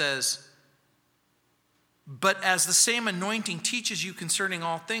when he says, but as the same anointing teaches you concerning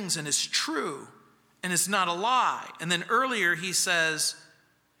all things and is true and is not a lie? And then earlier he says,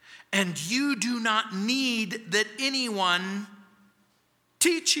 and you do not need that anyone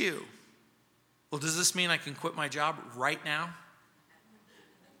teach you. Well, does this mean I can quit my job right now?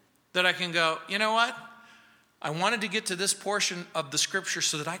 That I can go, you know what? I wanted to get to this portion of the scripture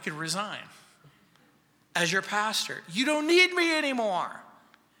so that I could resign as your pastor. You don't need me anymore.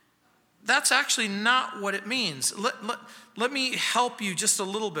 That's actually not what it means. Let me help you just a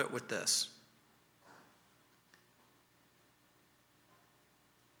little bit with this.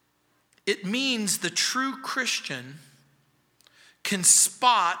 It means the true Christian can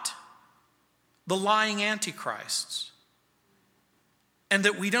spot the lying antichrists. And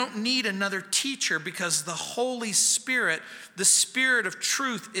that we don't need another teacher because the Holy Spirit, the Spirit of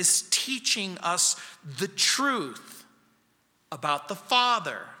truth, is teaching us the truth about the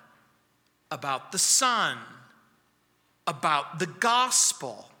Father, about the Son, about the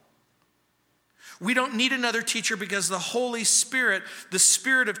gospel. We don't need another teacher because the Holy Spirit, the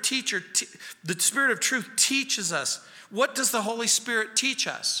Spirit of truth teaches us. What does the Holy Spirit teach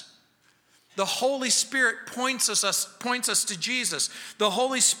us? The Holy Spirit points us to Jesus. The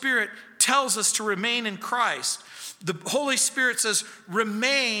Holy Spirit tells us to remain in Christ. The Holy Spirit says,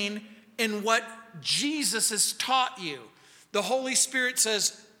 remain in what Jesus has taught you. The Holy Spirit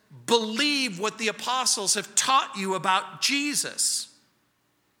says, believe what the apostles have taught you about Jesus.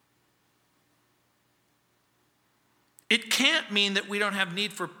 It can't mean that we don't have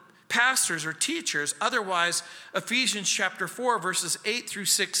need for pastors or teachers. Otherwise, Ephesians chapter 4, verses 8 through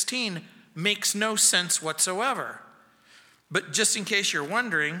 16 makes no sense whatsoever. But just in case you're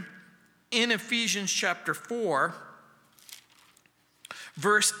wondering, in Ephesians chapter 4,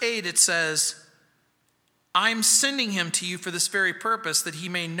 verse 8, it says, I'm sending him to you for this very purpose, that he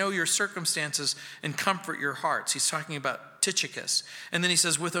may know your circumstances and comfort your hearts. He's talking about Tychicus. And then he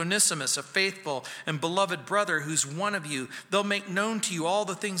says, with Onesimus, a faithful and beloved brother who's one of you, they'll make known to you all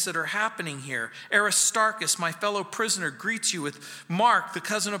the things that are happening here. Aristarchus, my fellow prisoner, greets you, with Mark, the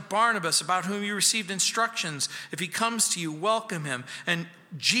cousin of Barnabas, about whom you received instructions. If he comes to you, welcome him. And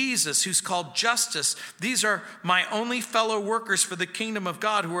Jesus, who's called Justus, these are my only fellow workers for the kingdom of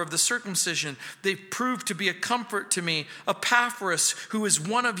God who are of the circumcision. They've proved to be a comfort to me. Epaphras, who is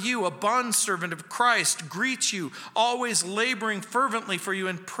one of you, a bondservant of Christ, greets you, always laboring fervently for you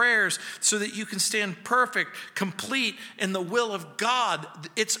in prayers so that you can stand perfect, complete in the will of God.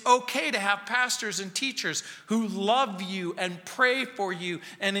 It's okay to have pastors and teachers who love you and pray for you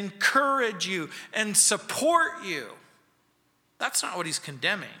and encourage you and support you. That's not what he's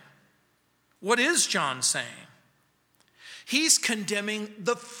condemning. What is John saying? He's condemning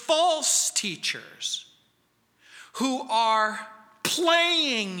the false teachers who are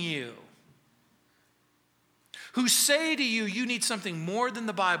playing you, who say to you, you need something more than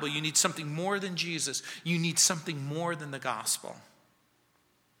the Bible, you need something more than Jesus, you need something more than the gospel.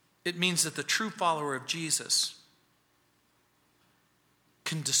 It means that the true follower of Jesus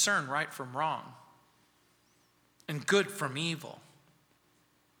can discern right from wrong, and good from evil,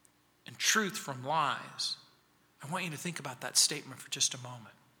 and truth from lies. I want you to think about that statement for just a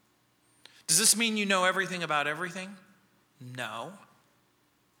moment. Does this mean you know everything about everything? No.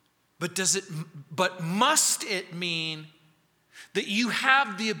 But must it mean that you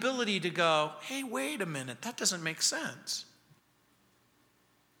have the ability to go, hey, wait a minute, that doesn't make sense?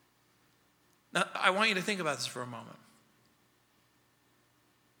 Now, I want you to think about this for a moment.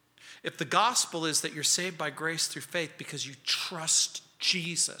 If the gospel is that you're saved by grace through faith because you trust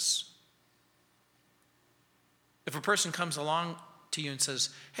Jesus, if a person comes along to you and says,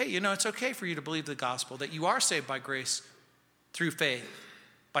 hey, it's okay for you to believe the gospel, that you are saved by grace through faith,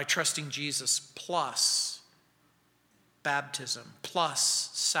 by trusting Jesus, plus baptism, plus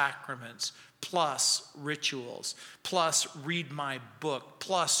sacraments, plus rituals, plus read my book,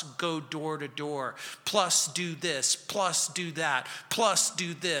 plus go door to door, plus do this, plus do that, plus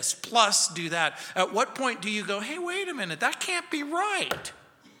do this, plus do that. At what point do you go, hey, wait a minute, that can't be right?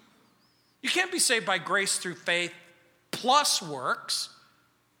 You can't be saved by grace through faith plus works.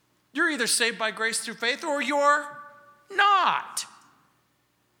 You're either saved by grace through faith or you're not.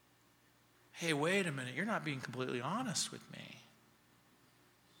 Hey, wait a minute, you're not being completely honest with me.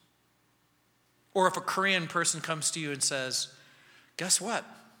 Or if a Korean person comes to you and says, guess what?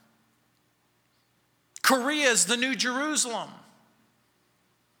 Korea is the new Jerusalem.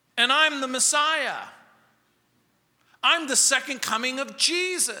 And I'm the Messiah. I'm the second coming of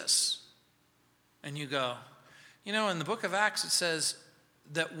Jesus. And you go, in the book of Acts it says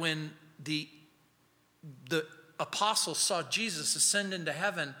that when the apostles saw Jesus ascend into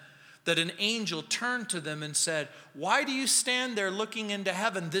heaven, that an angel turned to them and said, why do you stand there looking into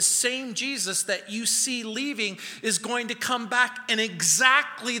heaven? This same Jesus that you see leaving is going to come back in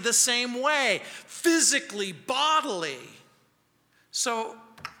exactly the same way, physically, bodily. So,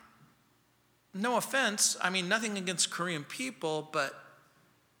 no offense, nothing against Korean people, but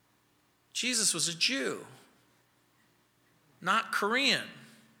Jesus was a Jew, not Korean.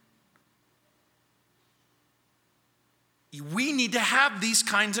 We need to have these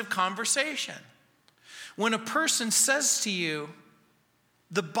kinds of conversation. When a person says to you,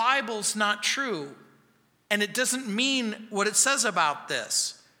 the Bible's not true, and it doesn't mean what it says about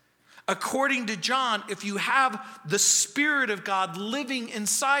this. According to John, if you have the Spirit of God living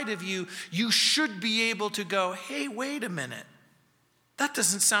inside of you, you should be able to go, hey, wait a minute. That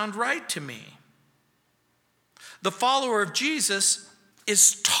doesn't sound right to me. The follower of Jesus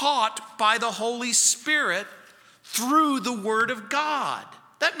is taught by the Holy Spirit through the Word of God.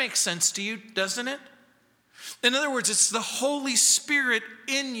 That makes sense to you, doesn't it? In other words, it's the Holy Spirit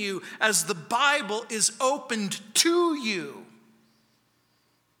in you as the Bible is opened to you.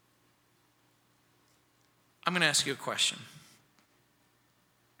 I'm going to ask you a question.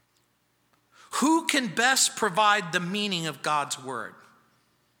 Who can best provide the meaning of God's Word?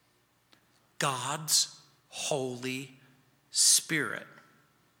 God's Holy Spirit.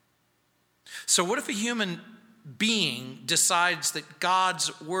 So what if a human being decides that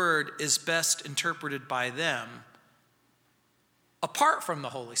God's word is best interpreted by them apart from the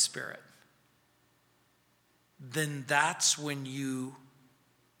Holy Spirit? Then that's when you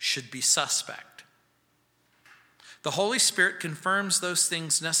should be suspect. The Holy Spirit confirms those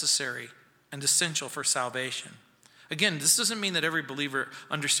things necessary and essential for salvation. Again, this doesn't mean that every believer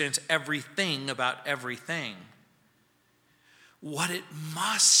understands everything about everything. What it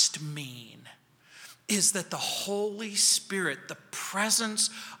must mean is that the Holy Spirit, the presence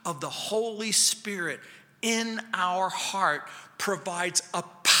of the Holy Spirit in our heart, provides a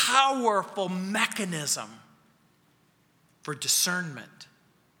powerful mechanism for discernment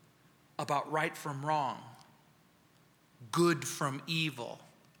about right from wrong, good from evil,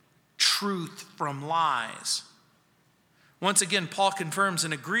 truth from lies. Once again, Paul confirms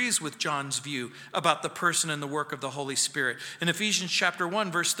and agrees with John's view about the person and the work of the Holy Spirit. In Ephesians chapter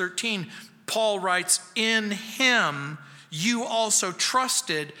 1, verse 13, Paul writes, "In him you also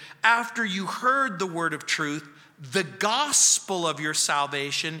trusted after you heard the word of truth, the gospel of your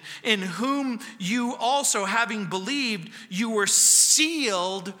salvation, in whom you also, having believed, you were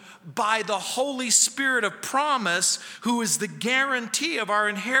sealed by the Holy Spirit of promise, who is the guarantee of our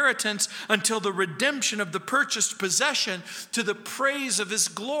inheritance until the redemption of the purchased possession, to the praise of his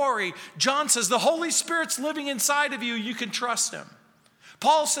glory." John says the Holy Spirit's living inside of you. You can trust him.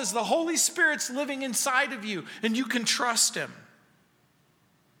 Paul says the Holy Spirit's living inside of you and you can trust him.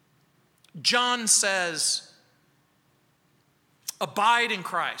 John says, abide in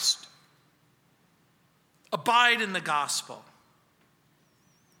Christ. Abide in the gospel.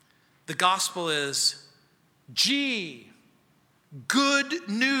 The gospel is G, good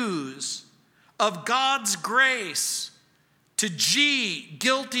news of God's grace to G,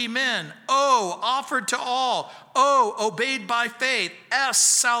 guilty men. O, offered to all. O, obeyed by faith. S,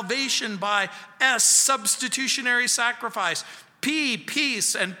 salvation by S, substitutionary sacrifice. P,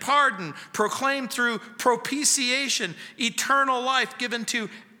 peace and pardon, proclaimed through propitiation, eternal life given to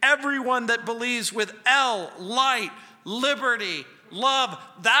everyone that believes. With L, light, liberty, love.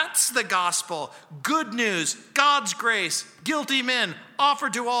 That's the gospel. Good news, God's grace, guilty men,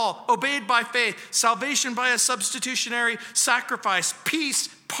 offered to all, obeyed by faith, salvation by a substitutionary sacrifice, peace,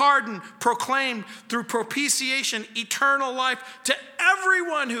 pardon, proclaimed through propitiation, eternal life to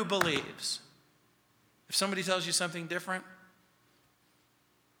everyone who believes. If somebody tells you something different,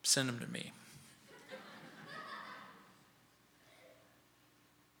 send them to me.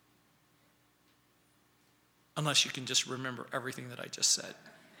 Unless you can just remember everything that I just said.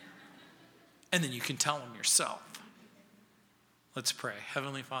 And then you can tell them yourself. Let's pray.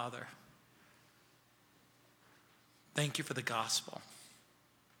 Heavenly Father, thank you for the gospel.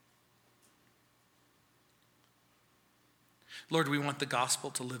 Lord, we want the gospel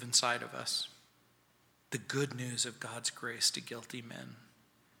to live inside of us. The good news of God's grace to guilty men.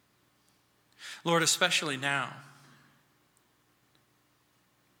 Lord, especially now,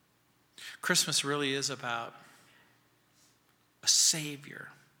 Christmas really is about a Savior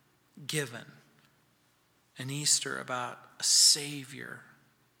given, and Easter about a Savior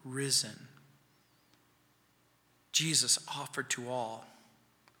risen. Jesus offered to all,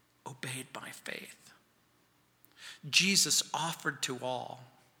 obeyed by faith. Jesus offered to all.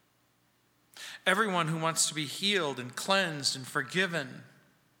 Everyone who wants to be healed and cleansed and forgiven.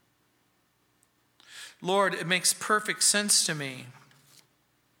 Lord, it makes perfect sense to me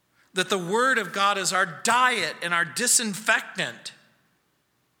that the Word of God is our diet and our disinfectant.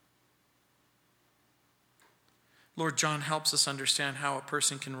 Lord, John helps us understand how a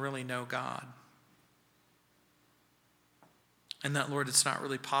person can really know God. And that, Lord, it's not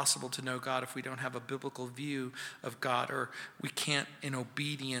really possible to know God if we don't have a biblical view of God, or we can't, in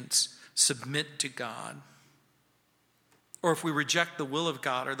obedience, submit to God, or if we reject the will of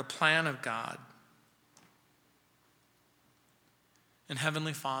God or the plan of God. And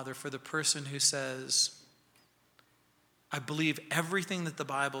Heavenly Father, for the person who says, I believe everything that the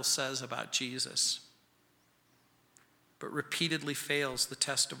Bible says about Jesus, but repeatedly fails the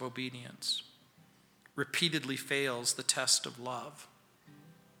test of obedience, repeatedly fails the test of love,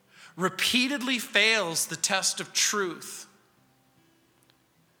 repeatedly fails the test of truth,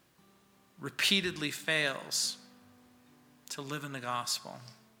 repeatedly fails to live in the gospel.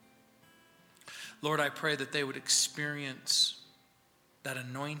 Lord, I pray that they would experience that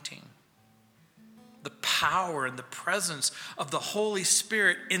anointing, the power and the presence of the Holy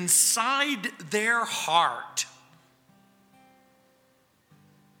Spirit inside their heart,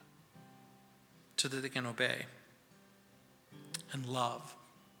 so that they can obey and love,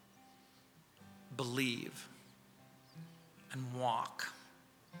 believe, and walk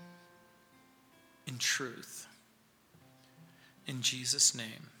in truth. In Jesus'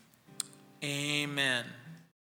 name, amen.